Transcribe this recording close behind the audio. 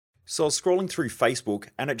So I was scrolling through Facebook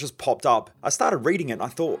and it just popped up. I started reading it and I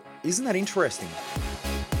thought, isn't that interesting?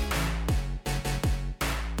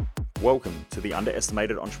 Welcome to The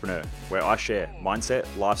Underestimated Entrepreneur, where I share mindset,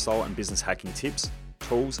 lifestyle, and business hacking tips,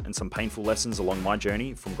 tools, and some painful lessons along my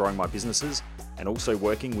journey from growing my businesses and also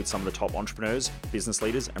working with some of the top entrepreneurs, business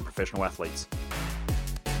leaders, and professional athletes.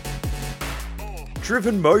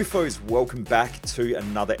 Driven Mofos, welcome back to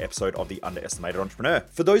another episode of The Underestimated Entrepreneur.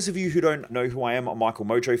 For those of you who don't know who I am, I'm Michael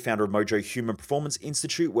Mojo, founder of Mojo Human Performance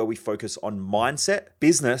Institute, where we focus on mindset,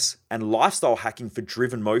 business, and lifestyle hacking for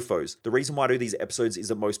driven mofos. The reason why I do these episodes is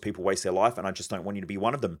that most people waste their life, and I just don't want you to be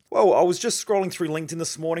one of them. Well, I was just scrolling through LinkedIn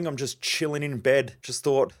this morning. I'm just chilling in bed. Just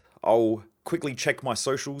thought I'll quickly check my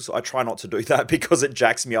socials. I try not to do that because it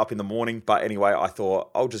jacks me up in the morning. But anyway, I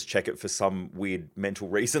thought I'll just check it for some weird mental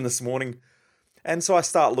reason this morning. And so I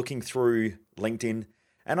start looking through LinkedIn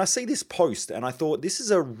and I see this post and I thought this is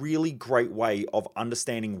a really great way of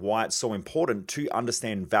understanding why it's so important to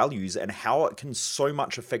understand values and how it can so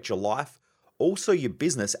much affect your life, also your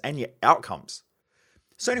business and your outcomes.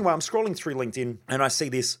 So anyway, I'm scrolling through LinkedIn and I see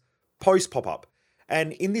this post pop up.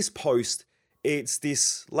 And in this post, it's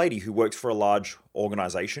this lady who works for a large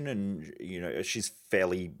organization and, she's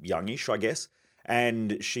fairly youngish, I guess.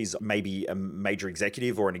 And she's maybe a major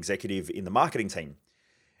executive or an executive in the marketing team.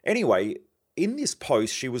 Anyway, in this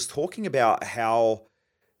post, she was talking about how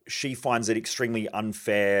she finds it extremely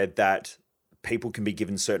unfair that people can be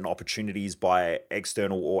given certain opportunities by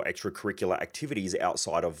external or extracurricular activities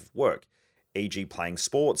outside of work, e.g. playing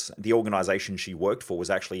sports. The organization she worked for was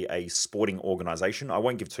actually a sporting organization. I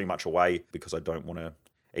won't give too much away because I don't want to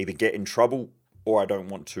either get in trouble or I don't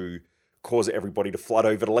want to cause everybody to flood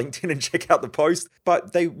over to LinkedIn and check out the post.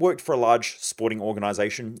 But they worked for a large sporting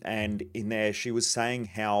organization. And in there, she was saying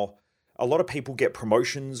how a lot of people get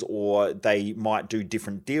promotions or they might do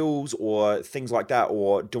different deals or things like that,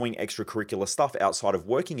 or doing extracurricular stuff outside of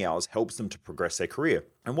working hours helps them to progress their career.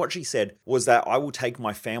 And what she said was that I will take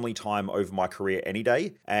my family time over my career any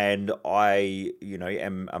day. And I,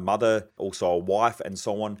 am a mother, also a wife and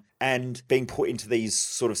so on. And being put into these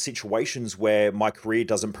sort of situations where my career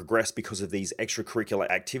doesn't progress because of these extracurricular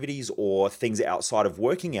activities or things outside of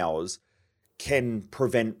working hours can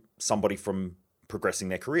prevent somebody from progressing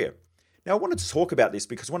their career. Now, I wanted to talk about this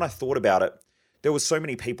because when I thought about it, there were so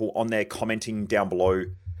many people on there commenting down below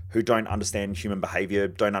who don't understand human behavior,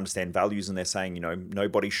 don't understand values, and they're saying,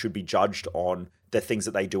 nobody should be judged on the things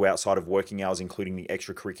that they do outside of working hours, including the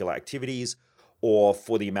extracurricular activities, or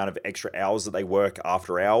for the amount of extra hours that they work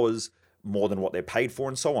after hours, more than what they're paid for,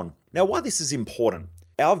 and so on. Now, why this is important,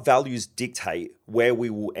 our values dictate where we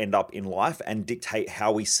will end up in life and dictate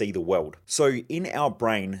how we see the world. So in our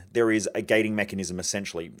brain, there is a gating mechanism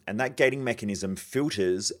essentially, and that gating mechanism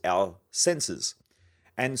filters our senses.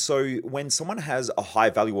 And so when someone has a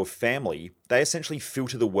high value of family, they essentially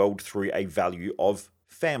filter the world through a value of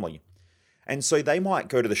family. And so they might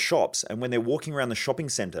go to the shops, and when they're walking around the shopping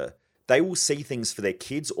center, they will see things for their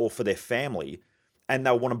kids or for their family, and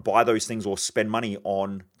they'll want to buy those things or spend money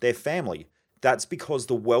on their family. That's because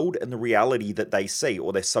the world and the reality that they see,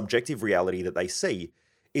 or their subjective reality that they see,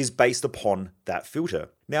 is based upon that filter.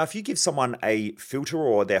 Now, if you give someone a filter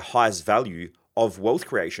or their highest value of wealth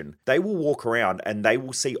creation, they will walk around and they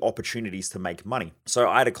will see opportunities to make money. So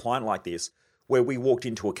I had a client like this where we walked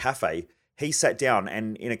into a cafe, he sat down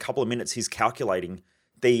and in a couple of minutes, he's calculating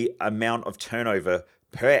the amount of turnover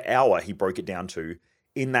per hour, he broke it down to,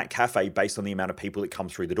 in that cafe based on the amount of people that come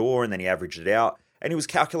through the door, and then he averaged it out. And he was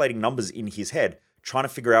calculating numbers in his head, trying to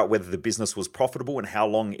figure out whether the business was profitable and how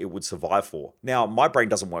long it would survive for. Now, my brain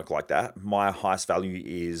doesn't work like that. My highest value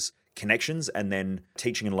is connections and then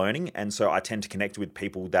teaching and learning. And so I tend to connect with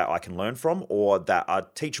people that I can learn from or that are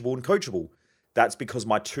teachable and coachable. That's because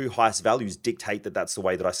my two highest values dictate that that's the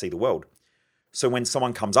way that I see the world. So when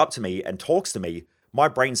someone comes up to me and talks to me, my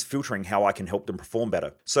brain's filtering how I can help them perform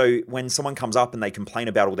better. So when someone comes up and they complain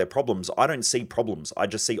about all their problems, I don't see problems. I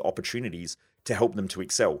just see opportunities to help them to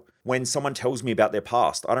excel. When someone tells me about their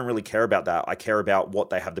past, I don't really care about that. I care about what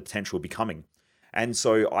they have the potential of becoming. And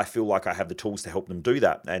so I feel like I have the tools to help them do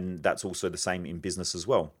that. And that's also the same in business as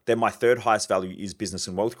well. Then my third highest value is business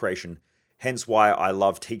and wealth creation. Hence why I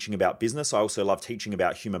love teaching about business. I also love teaching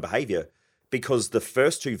about human behavior, because the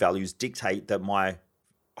first two values dictate that my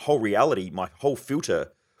whole reality, my whole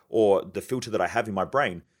filter, or the filter that I have in my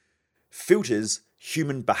brain, filters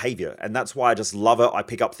human behavior. And that's why I just love it. I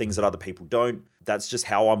pick up things that other people don't. That's just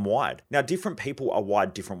how I'm wired. Now, different people are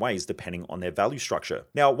wired different ways depending on their value structure.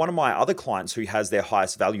 Now, one of my other clients who has their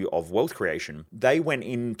highest value of wealth creation, they went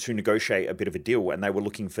in to negotiate a bit of a deal and they were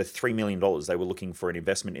looking for $3 million. They were looking for an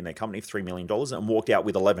investment in their company of $3 million and walked out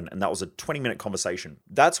with 11. And that was a 20-minute conversation.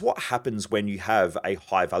 That's what happens when you have a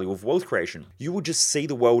high value of wealth creation. You will just see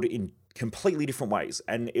the world in completely different ways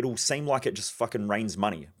and it'll seem like it just fucking rains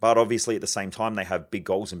money. But obviously at the same time, they have big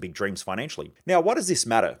goals and big dreams financially. Now, why does this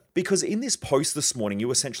matter? Because in this post this morning,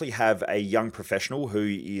 you essentially have a young professional who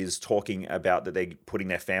is talking about that they're putting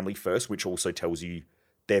their family first, which also tells you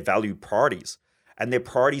their value priorities and their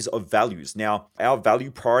priorities of values. Now, our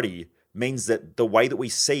value priority means that the way that we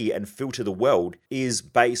see and filter the world is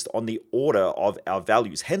based on the order of our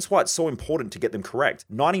values. Hence why it's so important to get them correct.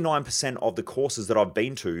 99% of the courses that I've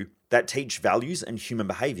been to that teach values and human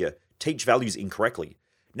behavior teach values incorrectly.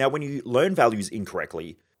 Now, when you learn values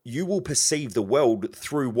incorrectly, you will perceive the world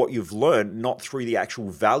through what you've learned, not through the actual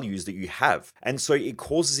values that you have. And so it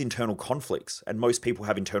causes internal conflicts. And most people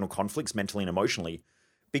have internal conflicts mentally and emotionally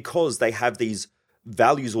because they have these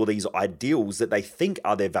values or these ideals that they think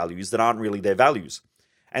are their values that aren't really their values.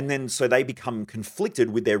 And then so they become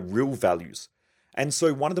conflicted with their real values. And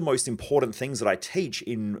so one of the most important things that I teach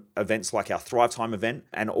in events like our Thrive Time event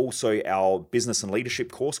and also our business and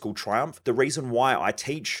leadership course called Triumph, the reason why I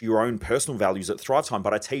teach your own personal values at Thrive Time,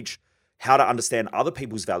 but I teach how to understand other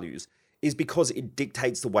people's values is because it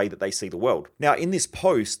dictates the way that they see the world. Now, in this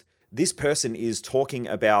post, this person is talking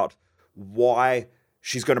about why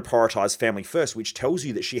she's going to prioritize family first, which tells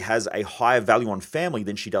you that she has a higher value on family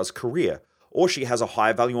than she does career, or she has a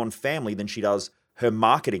higher value on family than she does her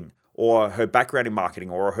marketing or her background in marketing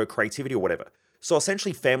or her creativity or whatever. So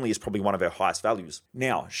essentially, family is probably one of her highest values.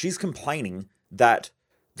 Now, she's complaining that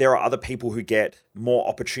there are other people who get more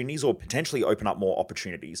opportunities or potentially open up more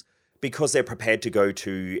opportunities because they're prepared to go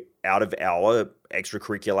to out-of-hour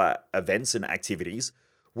extracurricular events and activities,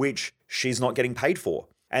 which she's not getting paid for.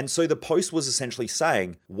 And so the post was essentially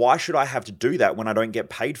saying, why should I have to do that when I don't get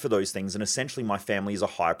paid for those things? And essentially my family is a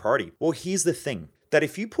higher priority. Well, here's the thing, that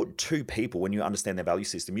if you put two people, when you understand their value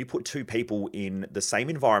system, you put two people in the same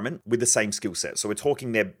environment with the same skill set. So we're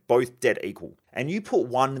talking they're both dead equal. And you put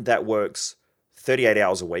one that works 38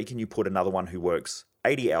 hours a week and you put another one who works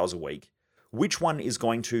 80 hours a week. Which one is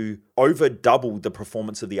going to over double the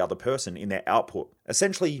performance of the other person in their output?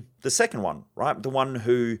 Essentially the second one, right? The one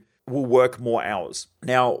who will work more hours.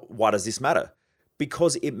 Now, why does this matter?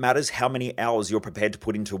 Because it matters how many hours you're prepared to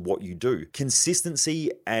put into what you do.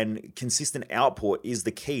 Consistency and consistent output is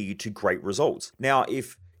the key to great results. Now,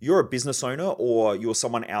 if you're a business owner or you're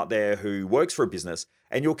someone out there who works for a business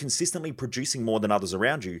and you're consistently producing more than others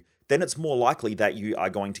around you, then it's more likely that you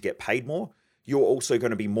are going to get paid more. You're also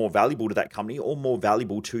going to be more valuable to that company or more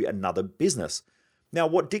valuable to another business. Now,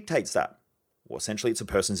 what dictates that? Well, essentially, it's a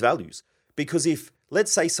person's values. Because if,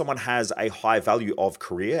 let's say someone has a high value of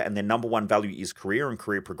career and their number one value is career and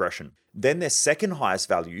career progression, then their second highest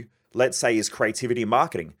value, let's say, is creativity and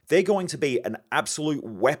marketing. They're going to be an absolute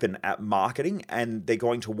weapon at marketing and they're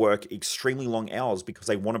going to work extremely long hours because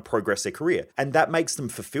they want to progress their career. And that makes them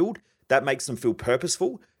fulfilled. That makes them feel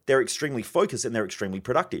purposeful. They're extremely focused and they're extremely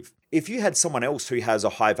productive. If you had someone else who has a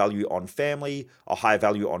high value on family, a high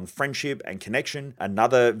value on friendship and connection,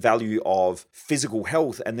 another value of physical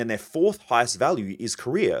health, and then their fourth highest value is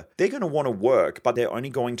career, they're going to want to work, but they're only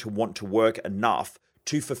going to want to work enough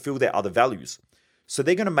to fulfill their other values. So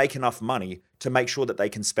they're going to make enough money to make sure that they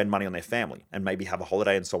can spend money on their family and maybe have a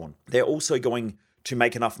holiday and so on. They're also going to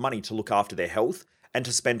make enough money to look after their health and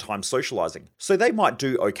to spend time socializing. So they might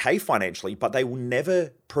do okay financially, but they will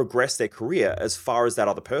never progress their career as far as that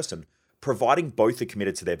other person, providing both are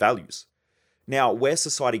committed to their values. Now, where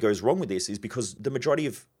society goes wrong with this is because the majority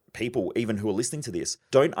of people, even who are listening to this,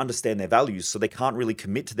 don't understand their values, so they can't really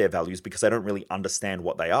commit to their values because they don't really understand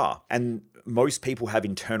what they are. And most people have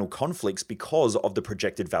internal conflicts because of the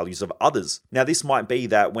projected values of others. Now, this might be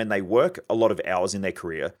that when they work a lot of hours in their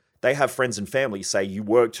career, they have friends and family say, you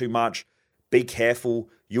work too much, be careful,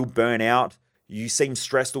 you'll burn out, you seem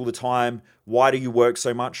stressed all the time, why do you work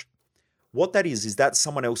so much? What that is that's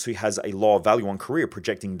someone else who has a lower value on career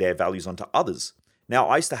projecting their values onto others. Now,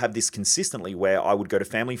 I used to have this consistently where I would go to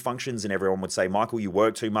family functions and everyone would say, Michael, you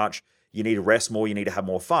work too much, you need to rest more, you need to have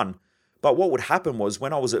more fun. But what would happen was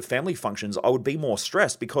when I was at family functions, I would be more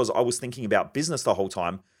stressed because I was thinking about business the whole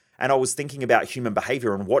time and I was thinking about human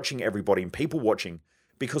behavior and watching everybody and people watching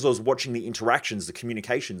because I was watching the interactions, the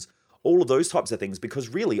communications, all of those types of things, because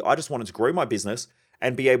really I just wanted to grow my business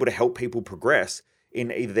and be able to help people progress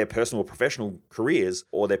in either their personal or professional careers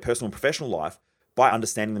or their personal and professional life. by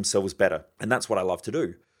understanding themselves better. And that's what I love to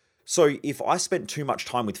do. So if I spent too much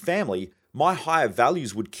time with family, my higher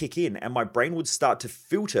values would kick in and my brain would start to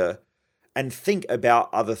filter and think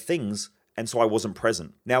about other things. And so I wasn't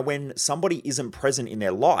present. Now, when somebody isn't present in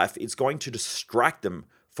their life, it's going to distract them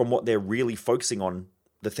from what they're really focusing on,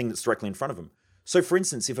 the thing that's directly in front of them. So for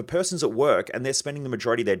instance, if a person's at work and they're spending the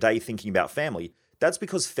majority of their day thinking about family, that's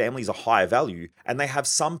because family is a higher value and they have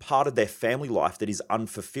some part of their family life that is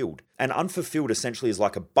unfulfilled. And unfulfilled essentially is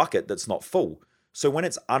like a bucket that's not full. So when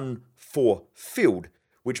it's unfulfilled,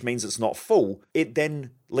 which means it's not full, it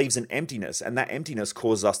then leaves an emptiness, and that emptiness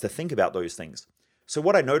causes us to think about those things. So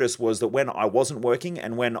what I noticed was that when I wasn't working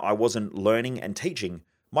and when I wasn't learning and teaching,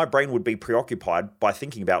 my brain would be preoccupied by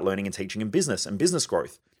thinking about learning and teaching and business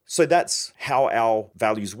growth. So that's how our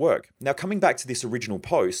values work. Now, coming back to this original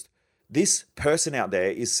post, this person out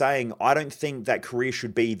there is saying, I don't think that career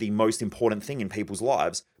should be the most important thing in people's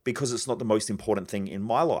lives because it's not the most important thing in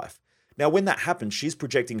my life. Now, when that happens, she's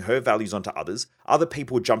projecting her values onto others. Other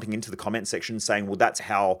people are jumping into the comment section saying, well, that's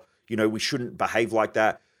how, we shouldn't behave like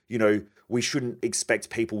that. We shouldn't expect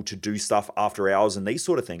people to do stuff after hours and these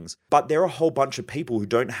sort of things. But there are a whole bunch of people who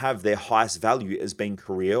don't have their highest value as being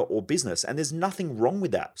career or business. And there's nothing wrong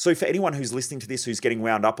with that. So for anyone who's listening to this, who's getting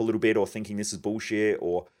wound up a little bit or thinking this is bullshit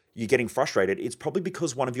or you're getting frustrated, it's probably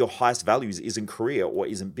because one of your highest values isn't career or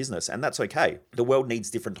isn't business. And that's okay. The world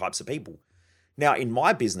needs different types of people. Now, in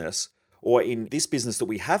my business, or in this business that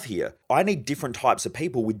we have here, I need different types of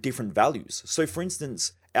people with different values. So for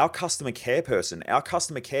instance, our customer care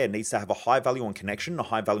needs to have a high value on connection and a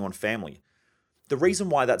high value on family. The reason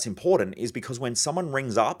why that's important is because when someone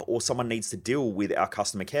rings up or someone needs to deal with our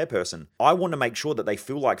customer care person, I want to make sure that they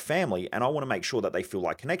feel like family and I want to make sure that they feel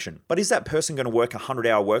like connection. But is that person going to work a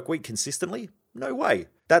 100-hour work week consistently? No way.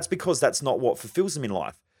 That's because that's not what fulfills them in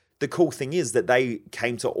life. The cool thing is that they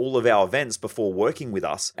came to all of our events before working with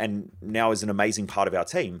us and now is an amazing part of our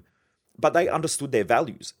team, but they understood their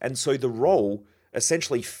values. And so the role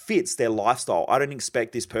essentially fits their lifestyle. I don't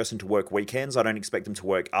expect this person to work weekends. I don't expect them to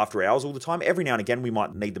work after hours all the time. Every now and again, we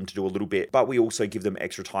might need them to do a little bit, but we also give them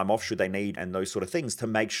extra time off should they need and those sort of things to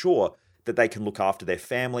make sure that they can look after their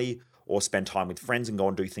family or spend time with friends and go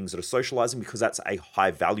and do things that are socializing because that's a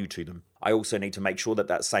high value to them. I also need to make sure that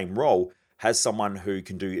that same role has someone who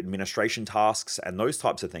can do administration tasks and those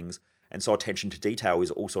types of things. And so attention to detail is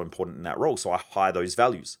also important in that role. So I hire those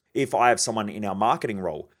values. If I have someone in our marketing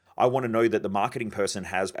role, I want to know that the marketing person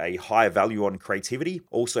has a higher value on creativity,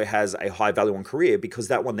 also has a high value on career, because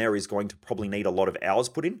that one there is going to probably need a lot of hours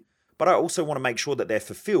put in. But I also want to make sure that they're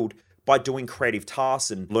fulfilled by doing creative tasks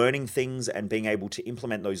and learning things and being able to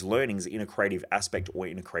implement those learnings in a creative aspect or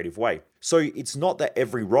in a creative way. So it's not that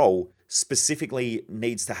every role specifically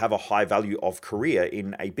needs to have a high value of career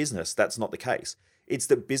in a business. That's not the case. It's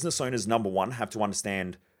that business owners, number one, have to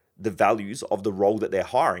understand the values of the role that they're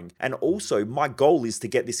hiring. And also, my goal is to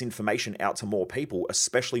get this information out to more people,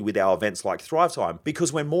 especially with our events like Thrive Time,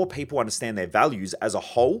 because when more people understand their values as a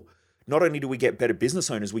whole, not only do we get better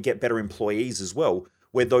business owners, we get better employees as well,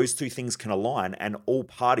 where those two things can align and all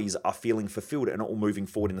parties are feeling fulfilled and all moving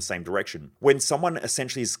forward in the same direction. When someone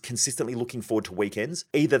essentially is consistently looking forward to weekends,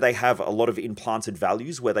 either they have a lot of implanted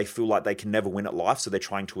values where they feel like they can never win at life, so they're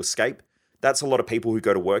trying to escape. That's a lot of people who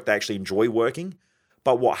go to work, they actually enjoy working.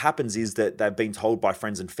 But what happens is that they've been told by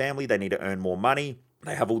friends and family they need to earn more money.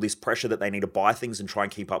 They have all this pressure that they need to buy things and try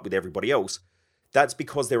and keep up with everybody else. That's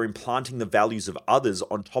because they're implanting the values of others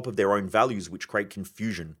on top of their own values, which create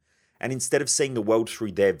confusion. And instead of seeing the world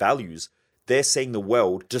through their values, they're seeing the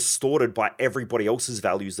world distorted by everybody else's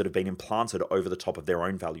values that have been implanted over the top of their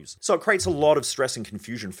own values. So it creates a lot of stress and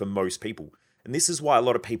confusion for most people. And this is why a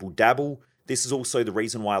lot of people dabble. This is also the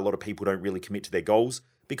reason why a lot of people don't really commit to their goals,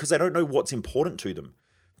 because they don't know what's important to them.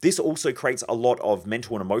 This also creates a lot of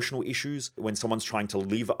mental and emotional issues when someone's trying to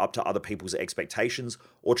live up to other people's expectations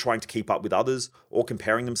or trying to keep up with others or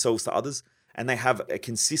comparing themselves to others. And they have a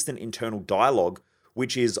consistent internal dialogue,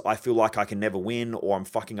 which is, I feel like I can never win, or I'm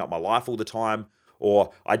fucking up my life all the time,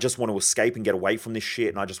 or I just want to escape and get away from this shit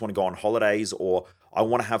and I just want to go on holidays, or I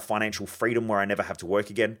want to have financial freedom where I never have to work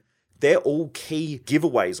again. They're all key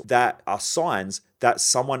giveaways that are signs that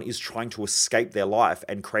someone is trying to escape their life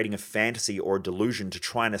and creating a fantasy or a delusion to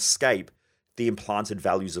try and escape the implanted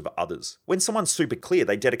values of others. When someone's super clear,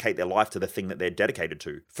 they dedicate their life to the thing that they're dedicated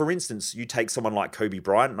to. For instance, you take someone like Kobe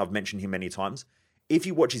Bryant, and I've mentioned him many times. If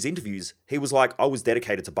you watch his interviews, he was like, I was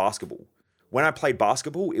dedicated to basketball. When I played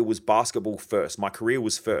basketball, it was basketball first. My career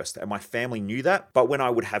was first, and my family knew that. But when I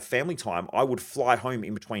would have family time, I would fly home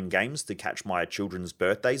in between games to catch my children's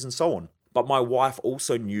birthdays and so on. But my wife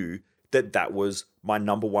also knew that was my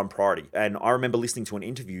number one priority. And I remember listening to an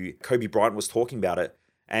interview, Kobe Bryant was talking about it,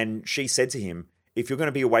 and she said to him, if you're going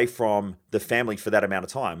to be away from the family for that amount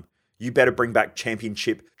of time, you better bring back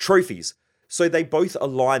championship trophies. So they both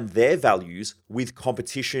align their values with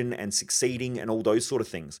competition and succeeding and all those sort of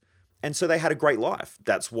things. And so they had a great life.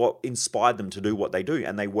 That's what inspired them to do what they do,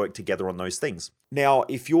 and they work together on those things. Now,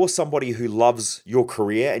 if you're somebody who loves your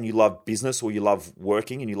career and you love business or you love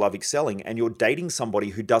working and you love excelling, and you're dating somebody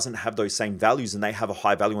who doesn't have those same values and they have a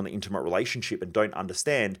high value on the intimate relationship and don't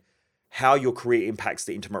understand how your career impacts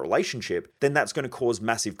the intimate relationship, then that's going to cause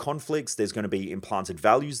massive conflicts. There's going to be implanted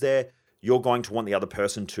values there. You're going to want the other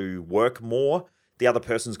person to work more. The other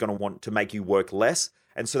person's going to want to make you work less.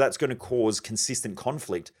 And so that's going to cause consistent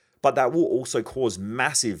conflict. But that will also cause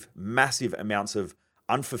massive, massive amounts of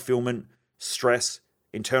unfulfillment, stress,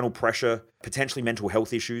 internal pressure, potentially mental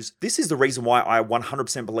health issues. This is the reason why I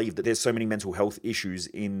 100% believe that there's so many mental health issues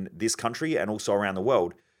in this country and also around the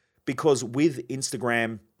world. Because with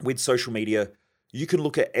Instagram, with social media, you can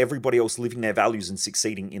look at everybody else living their values and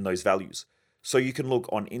succeeding in those values. So you can look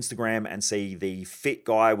on Instagram and see the fit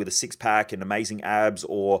guy with a six-pack and amazing abs,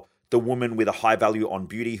 or the woman with a high value on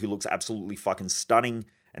beauty who looks absolutely fucking stunning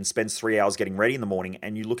and spends 3 hours getting ready in the morning,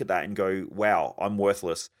 and you look at that and go, wow, I'm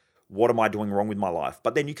worthless. What am I doing wrong with my life?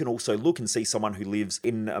 But then you can also look and see someone who lives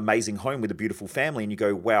in an amazing home with a beautiful family, and you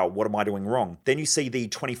go, wow, what am I doing wrong? Then you see the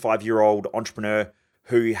 25-year-old entrepreneur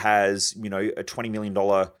who has, a $20 million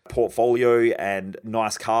portfolio and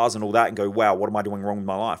nice cars and all that, and go, wow, what am I doing wrong with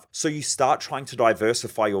my life? So you start trying to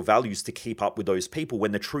diversify your values to keep up with those people,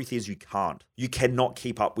 when the truth is you can't. You cannot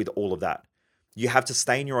keep up with all of that. You have to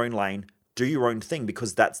stay in your own lane, do your own thing,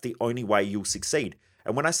 because that's the only way you'll succeed.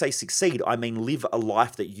 And when I say succeed, I mean live a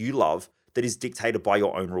life that you love, that is dictated by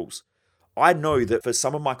your own rules. I know that for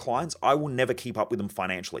some of my clients, I will never keep up with them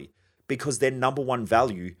financially, because their number one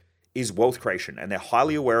value is wealth creation, and they're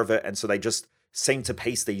highly aware of it. And so they just seem to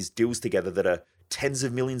piece these deals together that are tens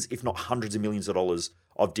of millions, if not hundreds of millions of dollars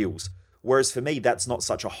of deals. Whereas for me, that's not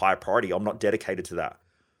such a high priority. I'm not dedicated to that.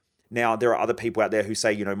 Now, there are other people out there who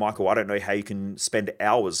say, Michael, I don't know how you can spend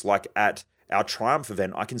hours. Like at our Triumph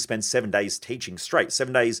event, I can spend 7 days teaching straight,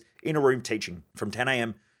 7 days in a room teaching from 10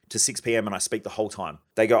 a.m. to 6 p.m. and I speak the whole time.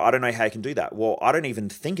 They go, I don't know how you can do that. Well, I don't even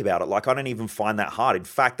think about it. Like, I don't even find that hard. In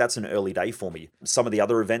fact, that's an early day for me. Some of the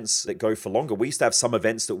other events that go for longer, we used to have some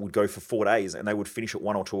events that would go for 4 days and they would finish at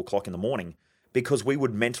 1 or 2 o'clock in the morning, because we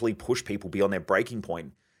would mentally push people beyond their breaking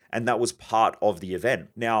point. And that was part of the event.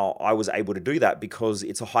 Now, I was able to do that because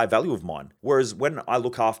it's a high value of mine. Whereas when I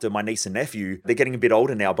look after my niece and nephew, they're getting a bit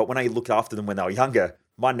older now, but when I looked after them when they were younger,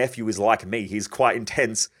 my nephew is like me. He's quite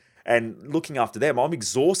intense. And looking after them, I'm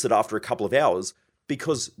exhausted after a couple of hours,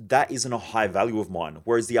 because that isn't a high value of mine.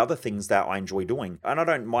 Whereas the other things that I enjoy doing, and I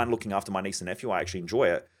don't mind looking after my niece and nephew, I actually enjoy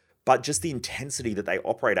it, but just the intensity that they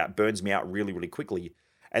operate at burns me out really, really quickly.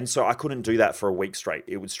 And so I couldn't do that for a week straight.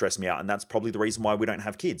 It would stress me out. And that's probably the reason why we don't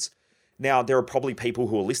have kids. Now, there are probably people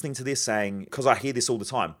who are listening to this saying, because I hear this all the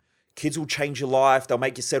time, kids will change your life, they'll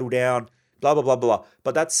make you settle down, blah, blah, blah, blah.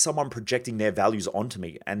 But that's someone projecting their values onto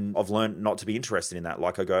me. And I've learned not to be interested in that.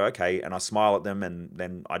 Like, I go, okay, and I smile at them, and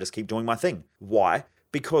then I just keep doing my thing. Why?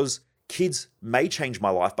 Because kids may change my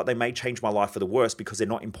life, but they may change my life for the worse, because they're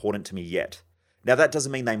not important to me yet. Now, that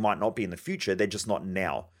doesn't mean they might not be in the future. They're just not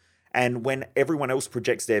now. And when everyone else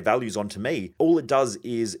projects their values onto me, all it does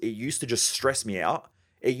is it used to just stress me out.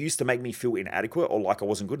 It used to make me feel inadequate or like I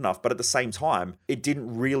wasn't good enough. But at the same time, it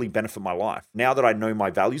didn't really benefit my life. Now that I know my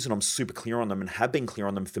values and I'm super clear on them and have been clear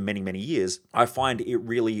on them for many, many years, I find it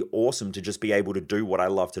really awesome to just be able to do what I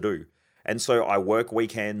love to do. And so I work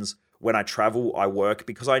weekends. When I travel, I work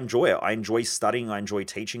because I enjoy it. I enjoy studying. I enjoy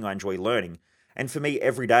teaching. I enjoy learning. And for me,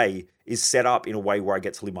 every day is set up in a way where I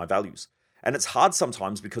get to live my values. And it's hard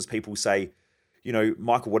sometimes because people say,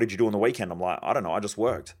 Michael, what did you do on the weekend? I'm like, I don't know, I just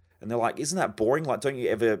worked. And they're like, isn't that boring? Like, don't you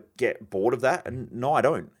ever get bored of that? And no, I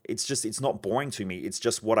don't. It's not boring to me. It's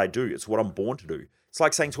just what I do. It's what I'm born to do. It's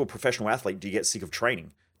like saying to a professional athlete, do you get sick of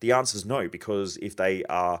training? The answer is no, because if they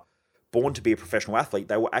are born to be a professional athlete,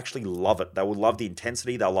 they will actually love it. They will love the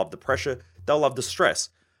intensity. They'll love the pressure. They'll love the stress.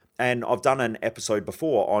 And I've done an episode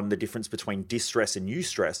before on the difference between distress and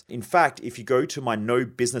eustress. In fact, if you go to my No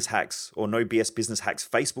Business Hacks or No BS Business Hacks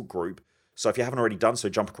Facebook group, so if you haven't already done so,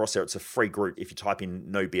 jump across there. It's a free group if you type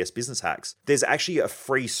in No BS Business Hacks. There's actually a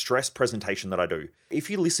free stress presentation that I do.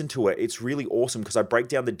 If you listen to it, it's really awesome because I break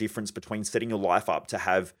down the difference between setting your life up to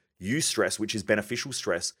have eustress, which is beneficial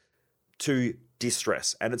stress, to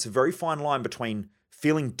distress. And it's a very fine line between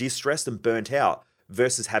feeling distressed and burnt out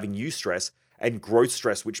versus having eustress, and growth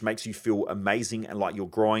stress, which makes you feel amazing and like you're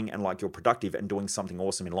growing and like you're productive and doing something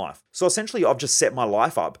awesome in life. So essentially, I've just set my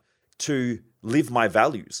life up to live my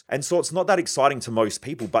values. And so it's not that exciting to most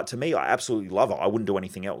people, but to me, I absolutely love it. I wouldn't do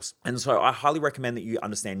anything else. And so I highly recommend that you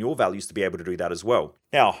understand your values to be able to do that as well.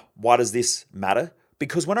 Now, why does this matter?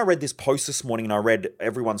 Because when I read this post this morning and I read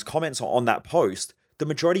everyone's comments on that post, the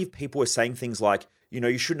majority of people were saying things like,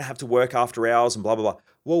 you shouldn't have to work after hours and blah, blah, blah.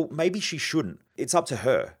 Well, maybe she shouldn't. It's up to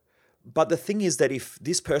her. But the thing is that if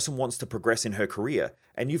this person wants to progress in her career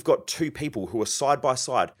and you've got two people who are side by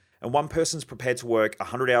side and one person's prepared to work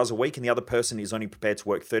 100 hours a week and the other person is only prepared to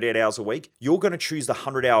work 38 hours a week, you're going to choose the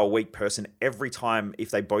 100-hour-a-week person every time if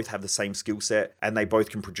they both have the same skill set and they both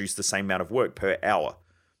can produce the same amount of work per hour.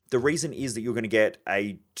 The reason is that you're going to get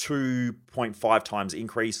a 2.5 times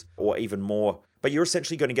increase or even more, but you're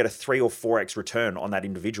essentially going to get a 3 or 4x return on that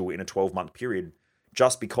individual in a 12-month period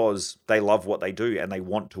just because they love what they do and they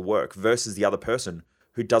want to work versus the other person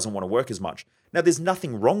who doesn't want to work as much. Now, there's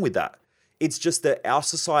nothing wrong with that. It's just that our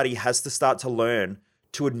society has to start to learn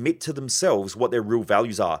to admit to themselves what their real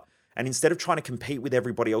values are. And instead of trying to compete with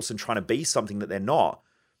everybody else and trying to be something that they're not,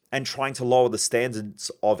 and trying to lower the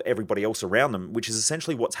standards of everybody else around them, which is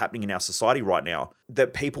essentially what's happening in our society right now,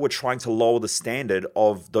 that people are trying to lower the standard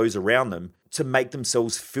of those around them to make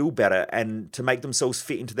themselves feel better and to make themselves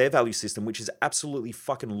fit into their value system, which is absolutely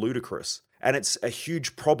fucking ludicrous. And it's a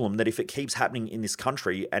huge problem that if it keeps happening in this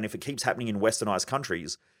country and if it keeps happening in westernized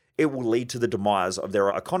countries, it will lead to the demise of their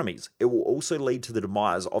economies. It will also lead to the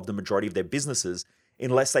demise of the majority of their businesses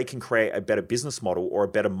unless they can create a better business model or a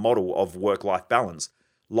better model of work-life balance,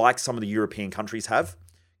 like some of the European countries have.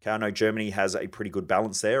 Okay, I know Germany has a pretty good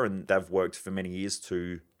balance there and they've worked for many years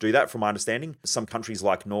to do that from my understanding. Some countries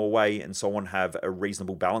like Norway and so on have a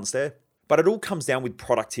reasonable balance there. But it all comes down with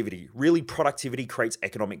productivity. Really, productivity creates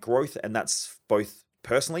economic growth, and that's both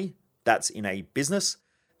personally, that's in a business,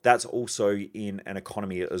 that's also in an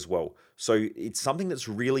economy as well. So it's something that's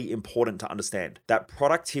really important to understand, that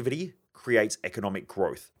productivity creates economic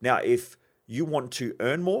growth. Now, if you want to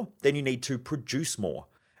earn more, then you need to produce more.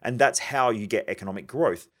 And that's how you get economic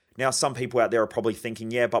growth. Now, some people out there are probably thinking,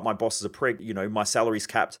 yeah, but my boss is a prick, my salary's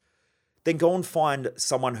capped. Then go and find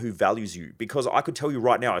someone who values you. Because I could tell you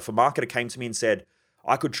right now, if a marketer came to me and said,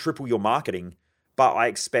 I could triple your marketing, but I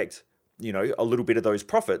expect, a little bit of those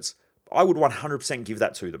profits, I would 100% give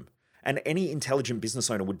that to them. And any intelligent business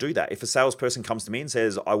owner would do that. If a salesperson comes to me and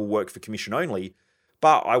says, I will work for commission only,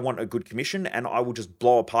 but I want a good commission and I will just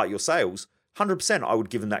blow apart your sales, 100% I would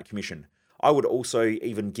give them that commission. I would also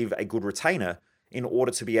even give a good retainer in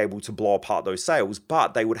order to be able to blow apart those sales,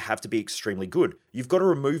 but they would have to be extremely good. You've got to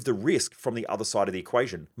remove the risk from the other side of the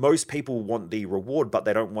equation. Most people want the reward, but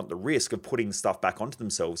they don't want the risk of putting stuff back onto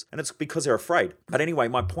themselves. And it's because they're afraid. But anyway,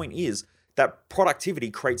 my point is that productivity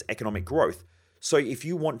creates economic growth. So if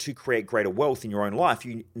you want to create greater wealth in your own life,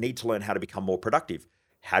 you need to learn how to become more productive.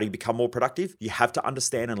 How do you become more productive? You have to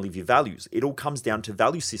understand and live your values. It all comes down to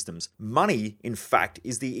value systems. Money, in fact,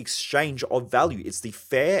 is the exchange of value. It's the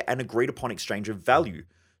fair and agreed upon exchange of value.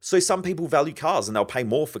 So some people value cars and they'll pay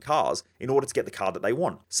more for cars in order to get the car that they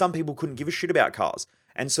want. Some people couldn't give a shit about cars.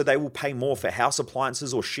 And so they will pay more for house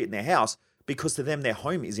appliances or shit in their house because to them their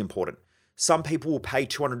home is important. Some people will pay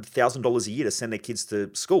 $200,000 a year to send their kids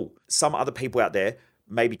to school. Some other people out there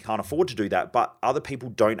maybe can't afford to do that, but other people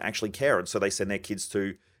don't actually care. And so they send their kids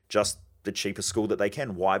to just the cheapest school that they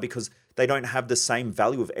can. Why? Because they don't have the same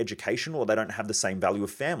value of education or they don't have the same value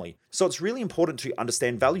of family. So it's really important to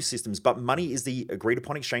understand value systems, but money is the agreed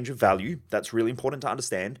upon exchange of value. That's really important to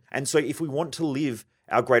understand. And so if we want to live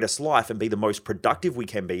our greatest life and be the most productive we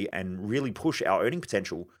can be and really push our earning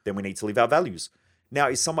potential, then we need to live our values. Now,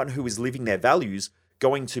 is someone who is living their values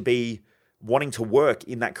going to be wanting to work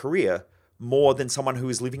in that career more than someone who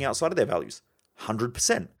is living outside of their values?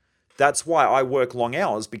 100%. That's why I work long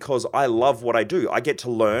hours, because I love what I do. I get to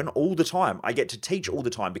learn all the time. I get to teach all the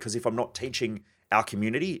time, because if I'm not teaching our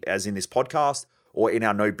community, as in this podcast or in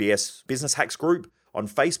our No BS Business Hacks group on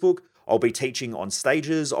Facebook, I'll be teaching on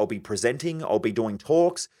stages, I'll be presenting, I'll be doing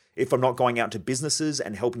talks. If I'm not going out to businesses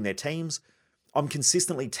and helping their teams, I'm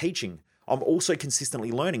consistently teaching. I'm also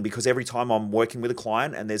consistently learning, because every time I'm working with a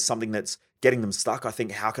client and there's something that's getting them stuck, I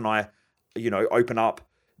think, how can I open up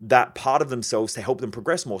that part of themselves to help them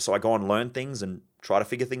progress more? So I go and learn things and try to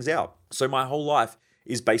figure things out. So my whole life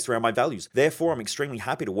is based around my values. Therefore, I'm extremely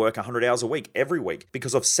happy to work 100 hours a week, every week,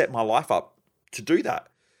 because I've set my life up to do that.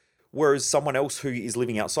 Whereas someone else who is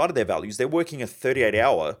living outside of their values, they're working a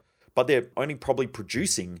 38-hour, but they're only probably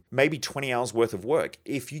producing maybe 20 hours worth of work.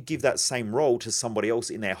 If you give that same role to somebody else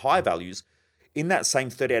in their high values, in that same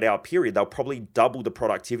 38-hour period, they'll probably double the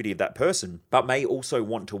productivity of that person, but may also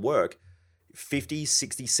want to work 50,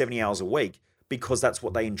 60, 70 hours a week, because that's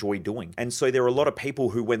what they enjoy doing. And so there are a lot of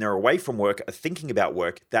people who, when they're away from work, are thinking about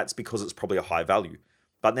work. That's because it's probably a high value.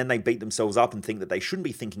 But then they beat themselves up and think that they shouldn't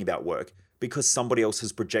be thinking about work because somebody else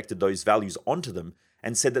has projected those values onto them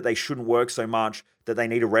and said that they shouldn't work so much, that they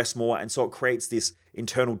need to rest more. And so it creates this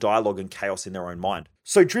internal dialogue and chaos in their own mind.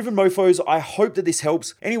 So driven mofos, I hope that this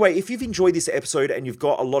helps. Anyway, if you've enjoyed this episode and you've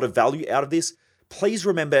got a lot of value out of this, please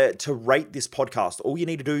remember to rate this podcast. All you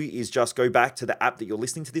need to do is just go back to the app that you're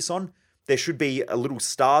listening to this on. There should be a little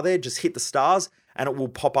star there. Just hit the stars and it will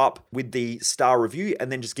pop up with the star review,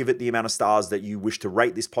 and then just give it the amount of stars that you wish to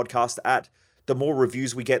rate this podcast at. The more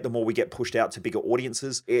reviews we get, the more we get pushed out to bigger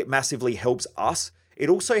audiences. It massively helps us. It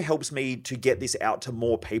also helps me to get this out to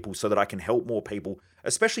more people so that I can help more people,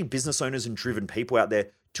 especially business owners and driven people out there,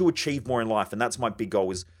 to achieve more in life. And that's my big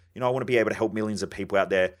goal is, I want to be able to help millions of people out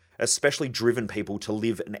there, especially driven people, to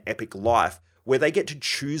live an epic life where they get to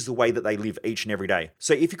choose the way that they live each and every day.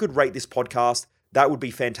 So if you could rate this podcast, that would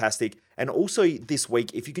be fantastic. And also this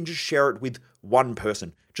week, if you can just share it with one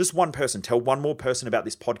person, just one person, tell one more person about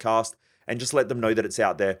this podcast and just let them know that it's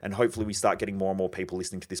out there. And hopefully we start getting more and more people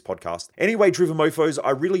listening to this podcast. Anyway, Driven Mofos,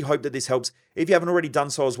 I really hope that this helps. If you haven't already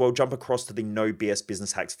done so as well, jump across to the No BS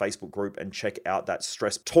Business Hacks Facebook group and check out that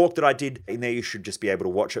stress talk that I did. In there, you should just be able to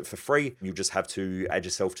watch it for free. You'll just have to add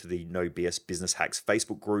yourself to the No BS Business Hacks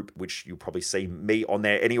Facebook group, which you'll probably see me on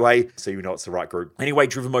there anyway, so you know it's the right group. Anyway,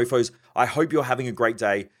 Driven Mofos, I hope you're having a great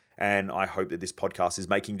day. And I hope that this podcast is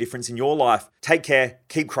making a difference in your life. Take care,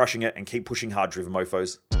 keep crushing it, and keep pushing hard, Driven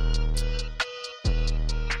Mofos.